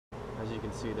as you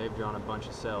can see, they've drawn a bunch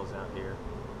of cells out here.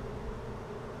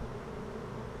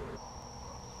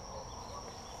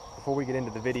 Before we get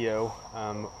into the video,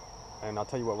 and I'll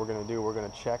tell you what we're going to do, we're going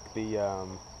to check the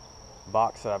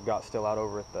box that I've got still out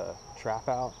over at the trap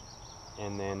out,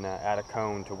 and then add a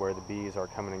cone to where the bees are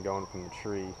coming and going from the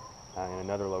tree in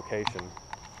another location.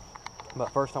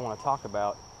 But first I want to talk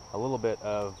about a little bit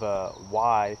of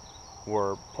why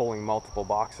we're pulling multiple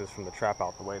boxes from the trap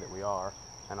out the way that we are.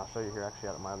 And I'll show you here actually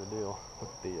out of my other deal with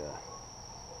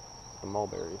the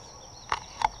mulberries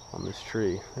on this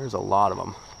tree. There's a lot of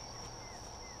them.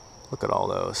 Look at all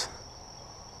those.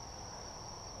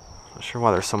 Not sure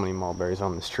why there's so many mulberries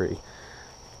on this tree.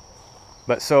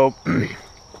 But so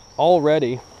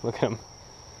already, look at them.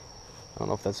 I don't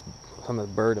know if that's some of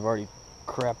the bird have already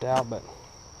crapped out, but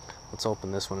let's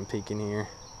open this one and peek in here.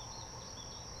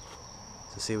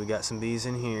 So see, we got some bees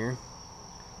in here.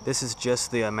 This is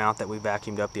just the amount that we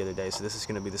vacuumed up the other day, so this is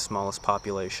going to be the smallest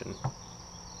population.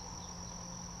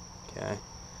 Okay,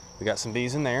 we got some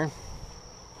bees in there.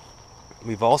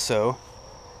 We've also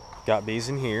got bees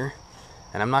in here,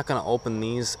 and I'm not going to open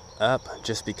these up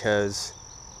just because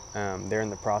they're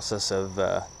in the process of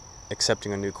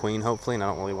accepting a new queen, hopefully, and I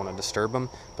don't really want to disturb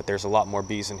them, but there's a lot more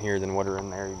bees in here than what are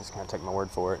in there. You just kind of take my word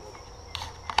for it.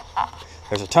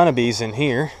 There's a ton of bees in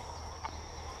here.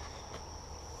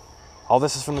 All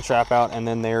this is from the trap out, and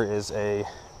then there is a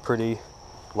pretty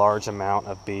large amount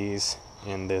of bees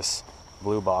in this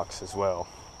blue box as well.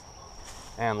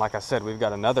 And like I said, we've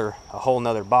got a whole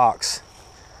nother box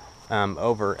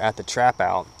over at the trap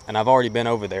out, and I've already been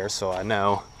over there, so I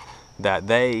know that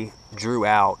they drew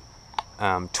out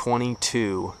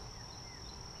 22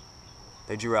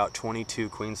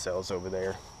 queen cells over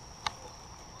there,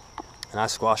 and I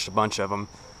squashed a bunch of them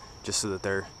just so that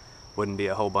there wouldn't be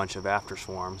a whole bunch of after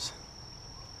swarms.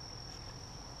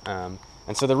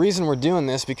 And so the reason we're doing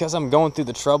this, because I'm going through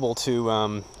the trouble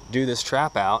to do this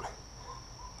trap out,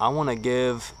 I want to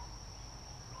give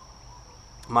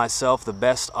myself the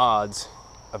best odds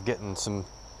of getting some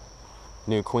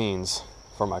new queens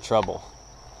for my trouble.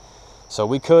 So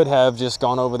we could have just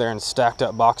gone over there and stacked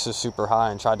up boxes super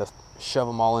high and tried to shove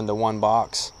them all into one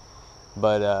box,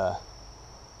 but I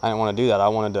didn't want to do that. I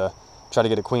wanted to try to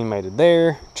get a queen mated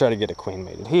there, try to get a queen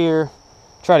mated here,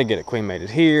 try to get a queen mated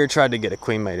here, try to get a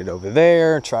queen mated over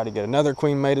there, try to get another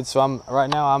queen mated. So right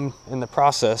now I'm in the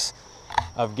process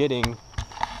of getting,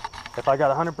 if I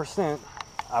got 100%,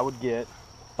 I would get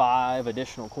 5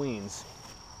 additional queens,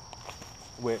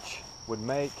 which would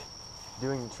make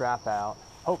doing the trap out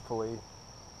hopefully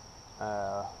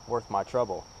worth my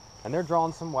trouble. And they're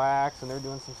drawing some wax and they're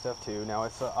doing some stuff too. Now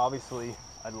it's obviously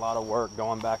a lot of work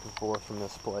going back and forth from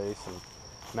this place and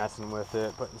messing with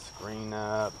it, putting screen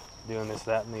up, doing this,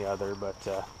 that, and the other. But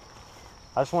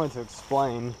I just wanted to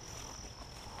explain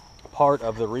part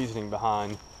of the reasoning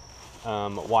behind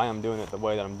why I'm doing it the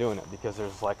way that I'm doing it, because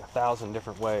there's like 1,000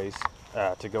 different ways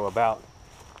to go about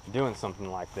doing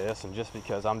something like this, and just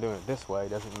because I'm doing it this way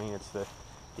doesn't mean it's the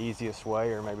easiest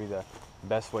way or maybe the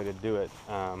best way to do it,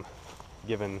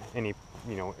 given any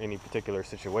particular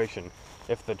situation.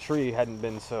 If the tree hadn't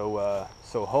been so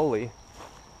holy,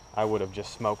 I would have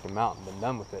just smoked them out and been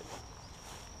done with it.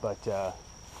 But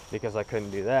because I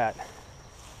couldn't do that,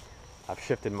 I've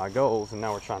shifted my goals, and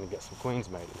now we're trying to get some queens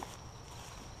mated.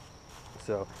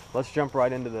 So let's jump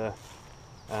right into the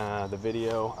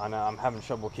video. I know I'm having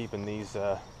trouble keeping these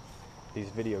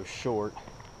videos short.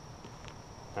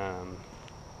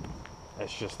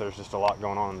 It's just there's just a lot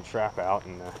going on in the trap out,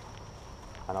 and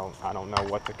I don't know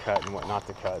what to cut and what not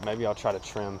to cut. Maybe I'll try to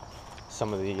trim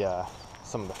some of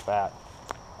the fat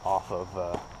off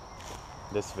of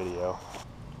this video.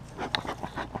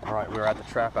 All right, we're at the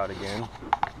trap out again.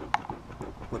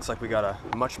 Looks like we got a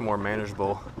much more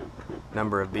manageable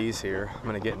number of bees here. I'm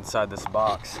gonna get inside this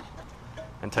box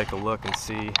and take a look and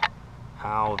see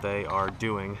how they are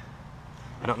doing.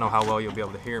 I don't know how well you'll be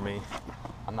able to hear me.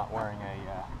 I'm not wearing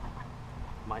a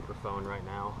microphone right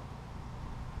now,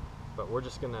 but we're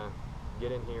just gonna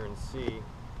get in here and see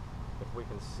if we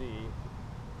can see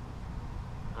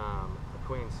the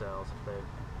queen cells, if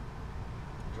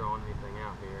they've drawn anything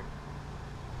out here.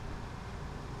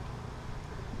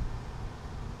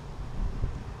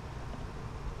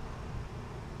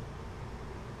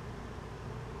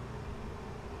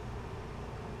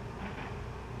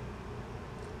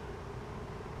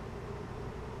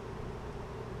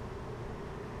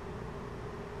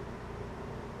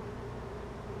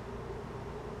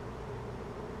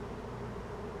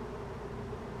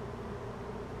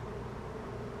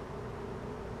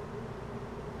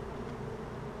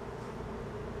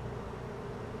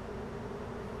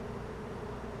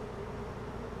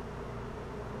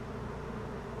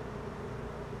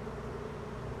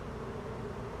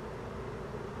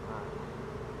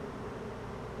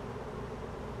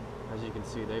 You can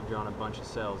see they've drawn a bunch of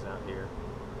cells out here.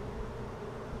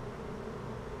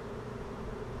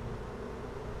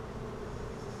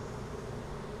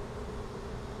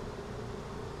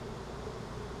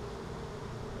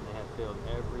 And they have filled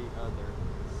every other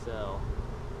cell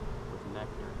with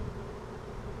nectar.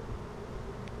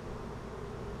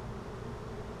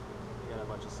 You got a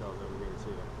bunch of cells over here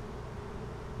too.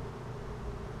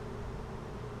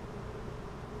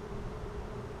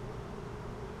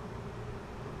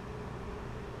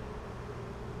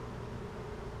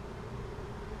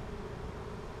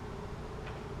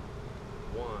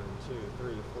 One, 2,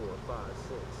 3, 4, 5, 6,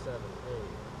 7, 8,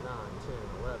 9, 10,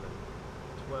 11,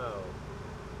 12,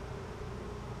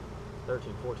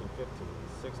 13, 14, 15,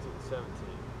 16, 17,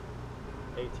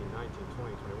 18, 19,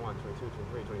 20, 21, 22,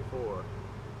 23, 24,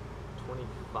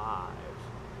 25.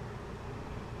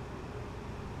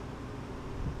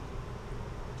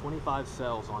 25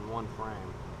 cells on one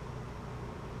frame.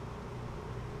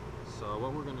 So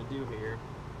what we're going to do here,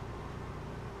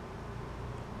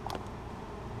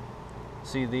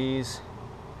 see these,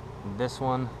 this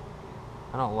one,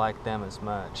 I don't like them as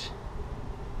much.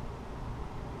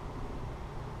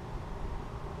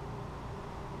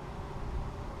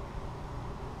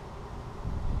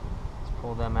 Let's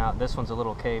pull them out. This one's a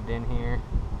little caved in here.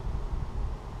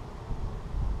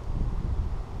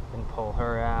 Then pull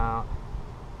her out.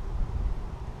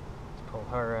 Let's pull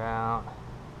her out.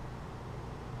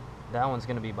 That one's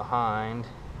going to be behind.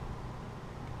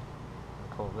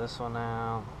 Pull this one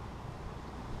out.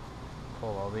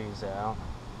 Pull all these out.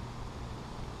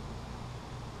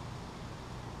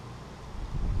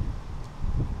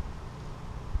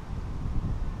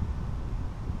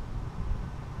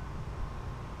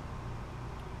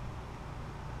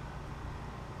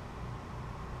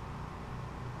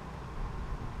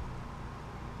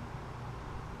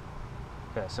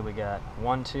 Okay, so we got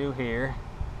 1, 2 here.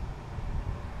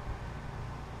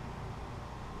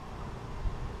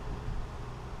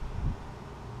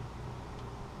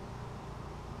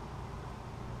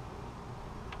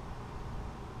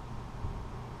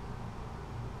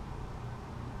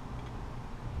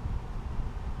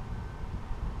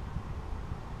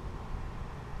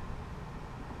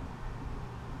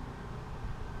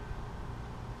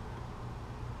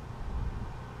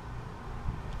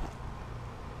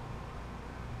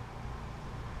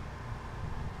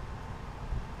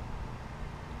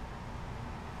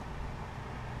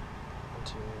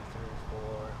 Two, three,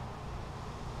 four.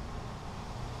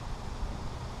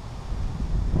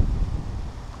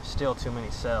 Still too many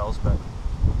cells, but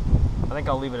I think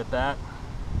I'll leave it at that.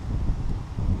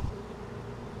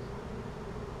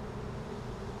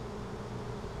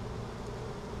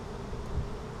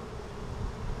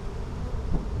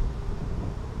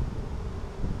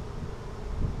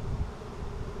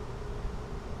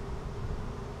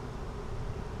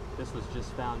 This was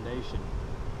just foundation.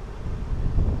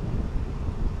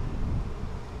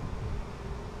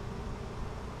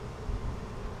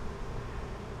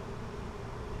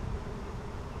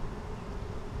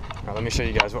 Now let me show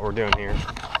you guys what we're doing here.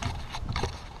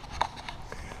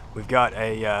 We've got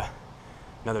a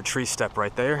another tree step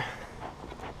right there,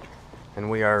 and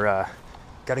we are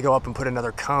got to go up and put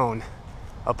another cone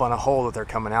up on a hole that they're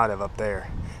coming out of up there.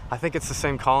 I think it's the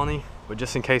same colony, but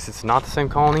just in case it's not the same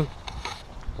colony,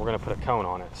 we're gonna put a cone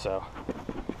on it. So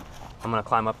I'm gonna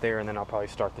climb up there, and then I'll probably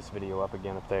start this video up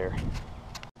again up there.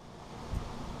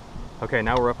 Okay,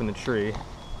 now we're up in the tree.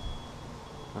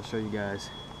 I'll show you guys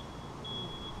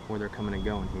where they're coming and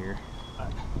going here.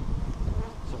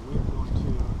 So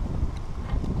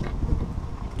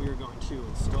we are going to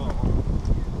install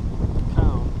a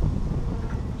cone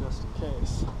just in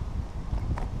case.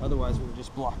 Otherwise we would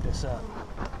just block this up.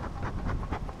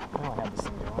 I don't have this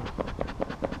thing going.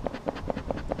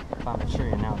 Found the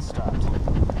tree and now it's stopped.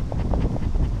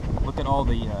 Look at all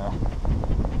the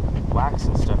wax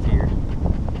and stuff here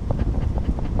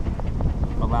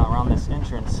around this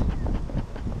entrance.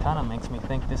 Kind of makes me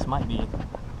think this might be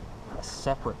a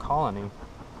separate colony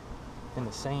in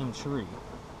the same tree,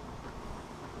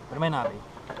 but it may not be.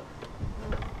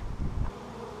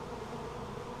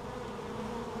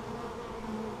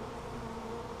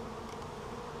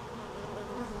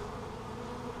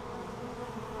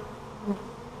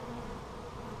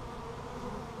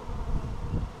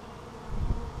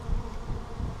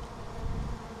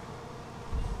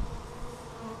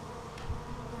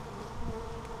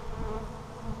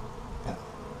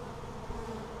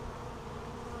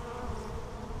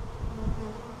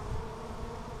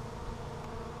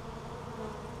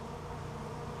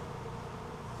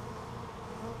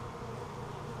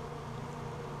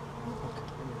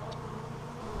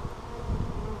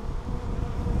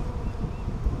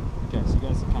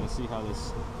 see how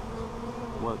this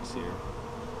works here.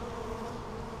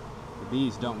 The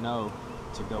bees don't know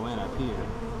to go in up here.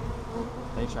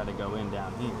 They try to go in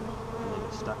down here, and they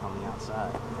get stuck on the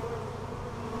outside.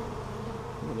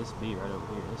 Look at this bee right over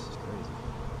here. This is crazy.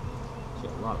 She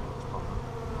got a lot of pollen.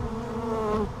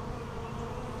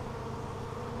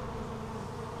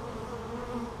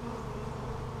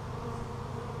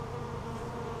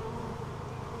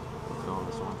 Look at all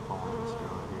this orange pollen on this girl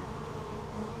right here.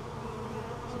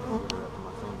 So I can get her up to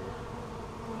my finger.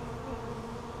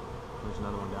 There's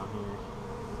another one down here.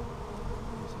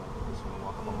 Just like this one,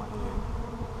 walk up on my hand.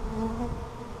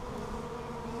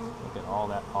 Look at all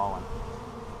that pollen.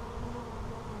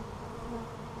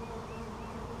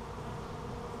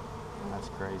 That's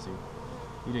crazy.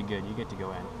 You did good. You get to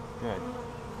go in. Good.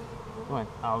 Go in.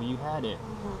 Oh, you had it.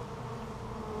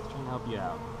 I was trying to help you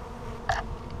out.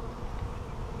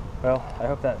 Well, I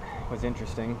hope that was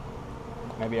interesting.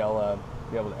 Maybe I'll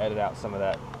be able to edit out some of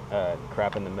that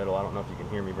crap in the middle. I don't know if you can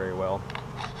hear me very well.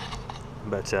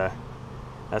 But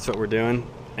that's what we're doing.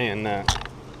 And like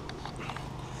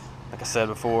I said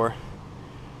before,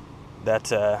 that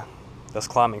those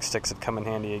climbing sticks have come in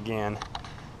handy again.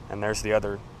 And there's the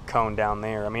other cone down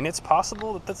there. I mean, it's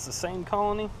possible that that's the same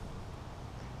colony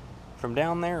from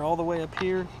down there all the way up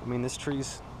here. I mean, this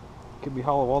tree's could be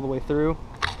hollow all the way through,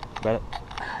 but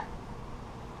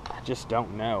I just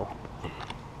don't know.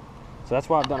 So that's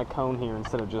why I've done a cone here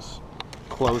instead of just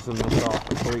closing this off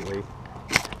completely.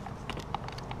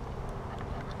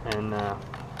 And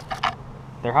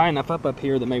they're high enough up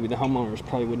here that maybe the homeowners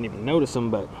probably wouldn't even notice them,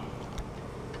 but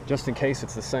just in case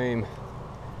it's the same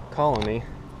colony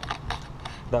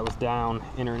that was down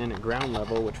entering in at ground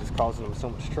level, which was causing them so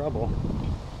much trouble.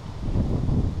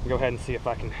 I'll go ahead and see if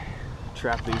I can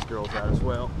trap these girls out as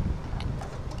well.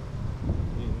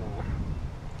 And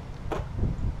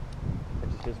it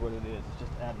just is what it is. It's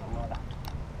just adding a lot of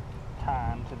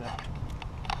time to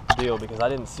the deal because I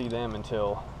didn't see them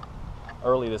until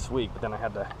early this week, but then I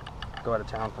had to go out of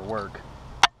town for work.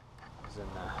 I was in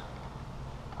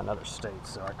another state,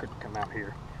 so I couldn't come out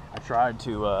here. I tried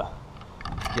to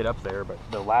get up there, but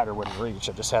the ladder wouldn't reach.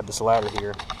 I just had this ladder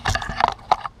here,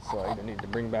 so I either need to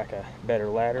bring back a better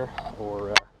ladder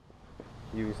or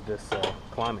use this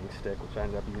climbing stick, which I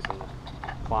ended up using the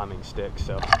climbing stick.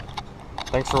 So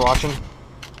thanks for watching.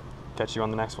 Catch you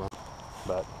on the next one.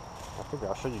 But I figure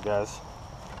I'll show you guys,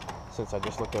 since I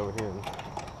just looked over here and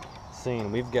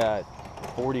seen we've got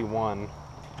 41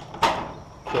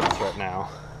 kits right now.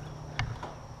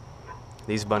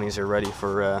 These bunnies are ready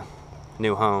for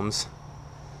new homes.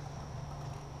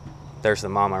 There's the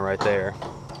mama right there.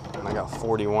 And I got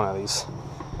 41 of these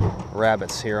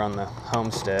rabbits here on the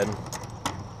homestead.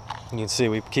 You can see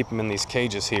we keep them in these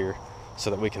cages here so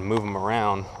that we can move them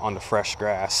around onto fresh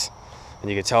grass.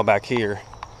 And you can tell back here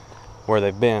where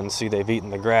they've been. See, they've eaten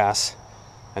the grass,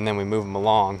 and then we move them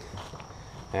along.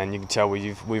 And you can tell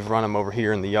we've run them over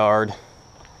here in the yard.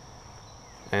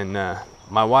 And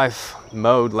my wife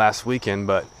mowed last weekend,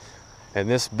 but in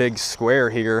this big square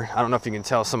here, I don't know if you can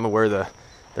tell some of where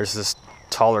there's this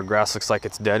taller grass looks like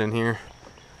it's dead in here.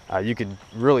 You could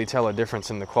really tell a difference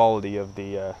in the quality of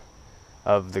the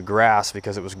grass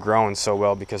because it was growing so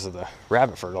well because of the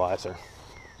rabbit fertilizer.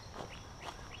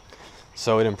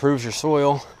 So it improves your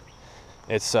soil.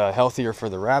 It's healthier for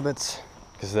the rabbits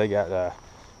because they got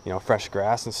fresh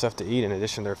grass and stuff to eat in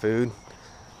addition to their food.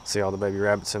 See all the baby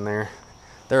rabbits in there.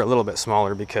 They're a little bit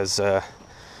smaller because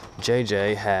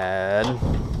JJ had,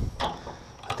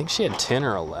 I think she had 10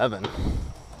 or 11.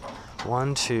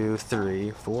 1, 2,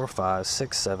 3, 4, 5,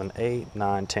 6, 7, 8,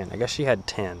 9, 10. I guess she had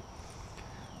 10,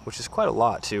 which is quite a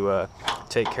lot to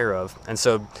take care of. And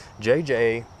so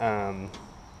JJ,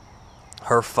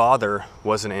 her father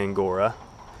was an Angora,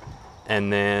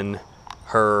 and then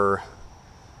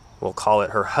we'll call it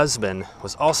her husband,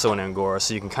 was also an Angora.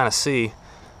 So you can kind of see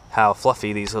how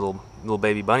fluffy these little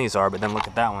baby bunnies are, but then look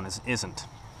at that one, isn't.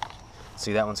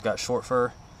 See, that one's got short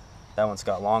fur, that one's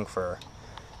got long fur,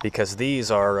 because these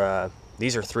are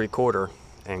 3/4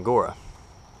 Angora,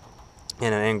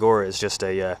 and an Angora is just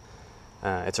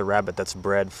it's a rabbit that's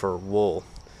bred for wool.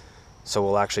 So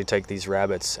we'll actually take these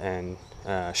rabbits and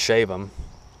shave them,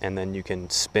 and then you can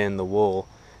spin the wool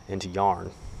into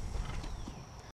yarn.